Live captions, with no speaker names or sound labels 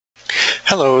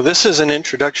Hello, this is an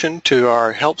introduction to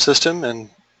our help system and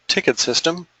ticket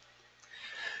system.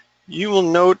 You will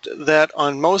note that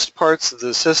on most parts of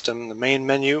the system, the main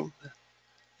menu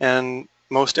and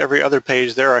most every other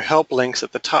page, there are help links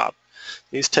at the top.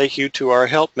 These take you to our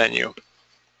help menu.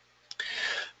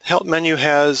 The help menu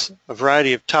has a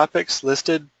variety of topics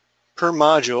listed per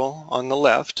module on the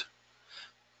left.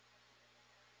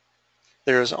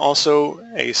 There is also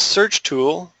a search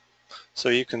tool, so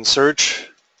you can search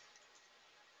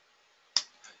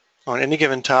on any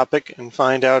given topic and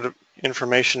find out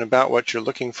information about what you're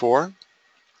looking for.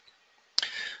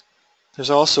 There's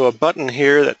also a button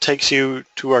here that takes you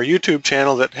to our YouTube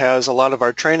channel that has a lot of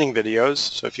our training videos.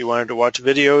 So if you wanted to watch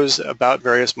videos about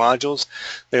various modules,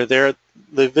 they're there.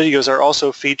 The videos are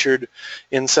also featured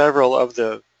in several of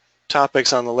the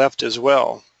topics on the left as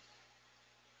well.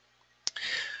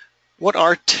 What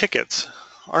are tickets?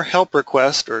 Our help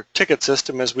request, or ticket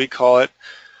system as we call it,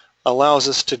 allows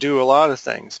us to do a lot of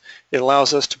things. It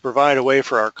allows us to provide a way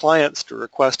for our clients to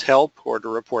request help or to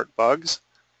report bugs.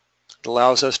 It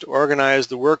allows us to organize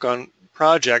the work on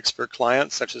projects for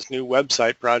clients, such as new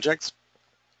website projects.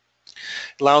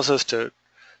 It allows us to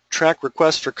track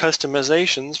requests for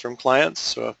customizations from clients,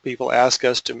 so if people ask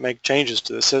us to make changes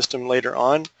to the system later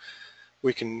on,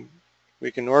 we can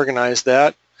organize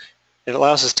that. It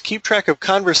allows us to keep track of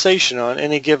conversation on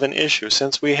any given issue.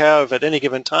 Since we have at any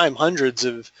given time hundreds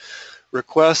of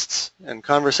requests and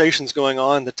conversations going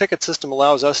on, the ticket system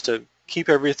allows us to keep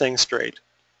everything straight.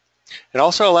 It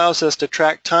also allows us to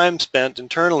track time spent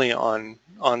internally on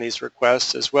these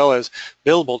requests, as well as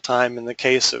billable time in the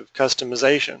case of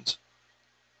customizations.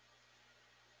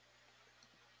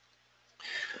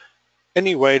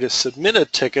 Anyway, to submit a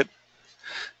ticket,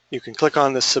 you can click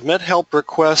on the Submit Help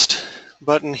Request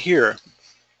button here.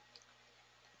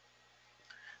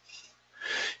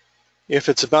 If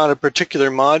it's about a particular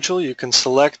module, you can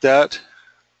select that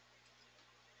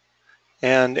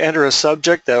and enter a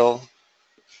subject that'll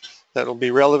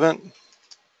be relevant.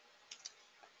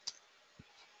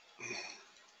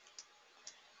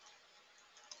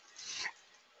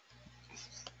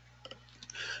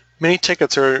 Many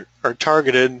tickets are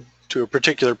targeted to a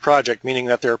particular project, meaning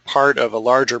that they're part of a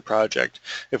larger project.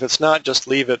 If it's not, just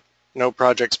leave it no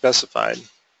project specified. You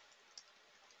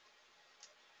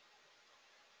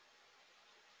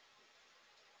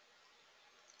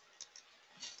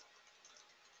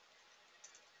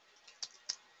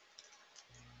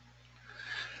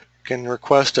can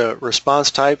request a response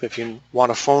type if you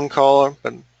want a phone call,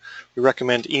 but we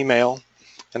recommend email,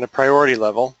 and a priority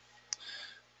level.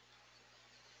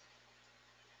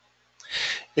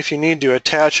 If you need to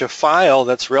attach a file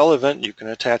that's relevant, you can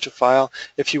attach a file.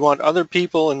 If you want other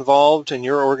people involved in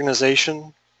your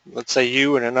organization, let's say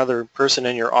you and another person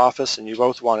in your office, and you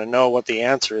both want to know what the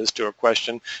answer is to a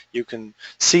question, you can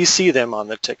CC them on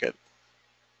the ticket.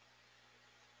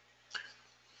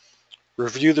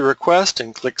 Review the request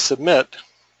and click Submit.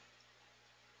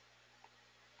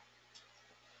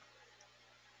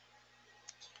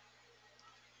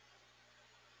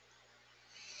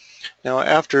 Now,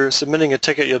 after submitting a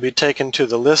ticket, you'll be taken to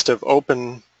the list of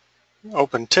open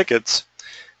tickets.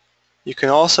 You can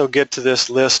also get to this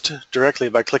list directly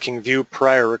by clicking View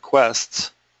Prior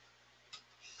Requests.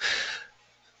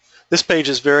 This page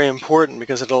is very important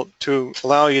because it'll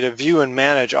allow you to view and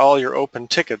manage all your open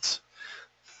tickets.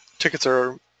 Tickets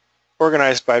are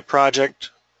organized by project.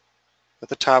 At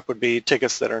the top would be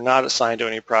tickets that are not assigned to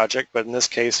any project, but in this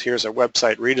case, here's a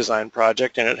website redesign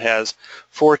project, and it has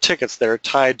 4 tickets that are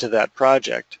tied to that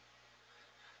project.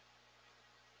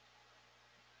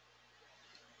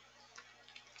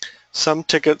 Some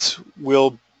tickets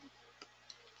will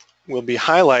be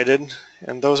highlighted,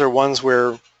 and those are ones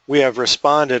where we have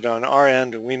responded on our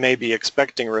end, and we may be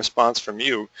expecting a response from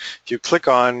you. If you click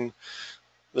on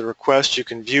the request, you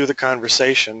can view the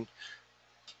conversation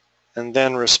and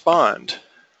then respond.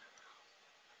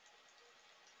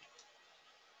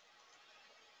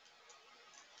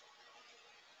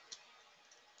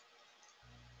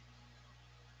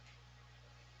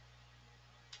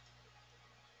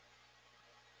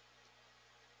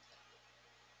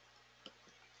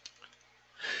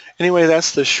 Anyway,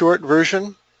 that's the short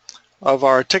version of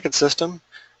our ticket system,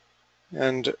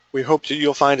 and we hope that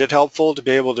you'll find it helpful to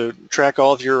be able to track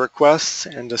all of your requests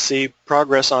and to see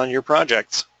progress on your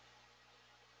projects.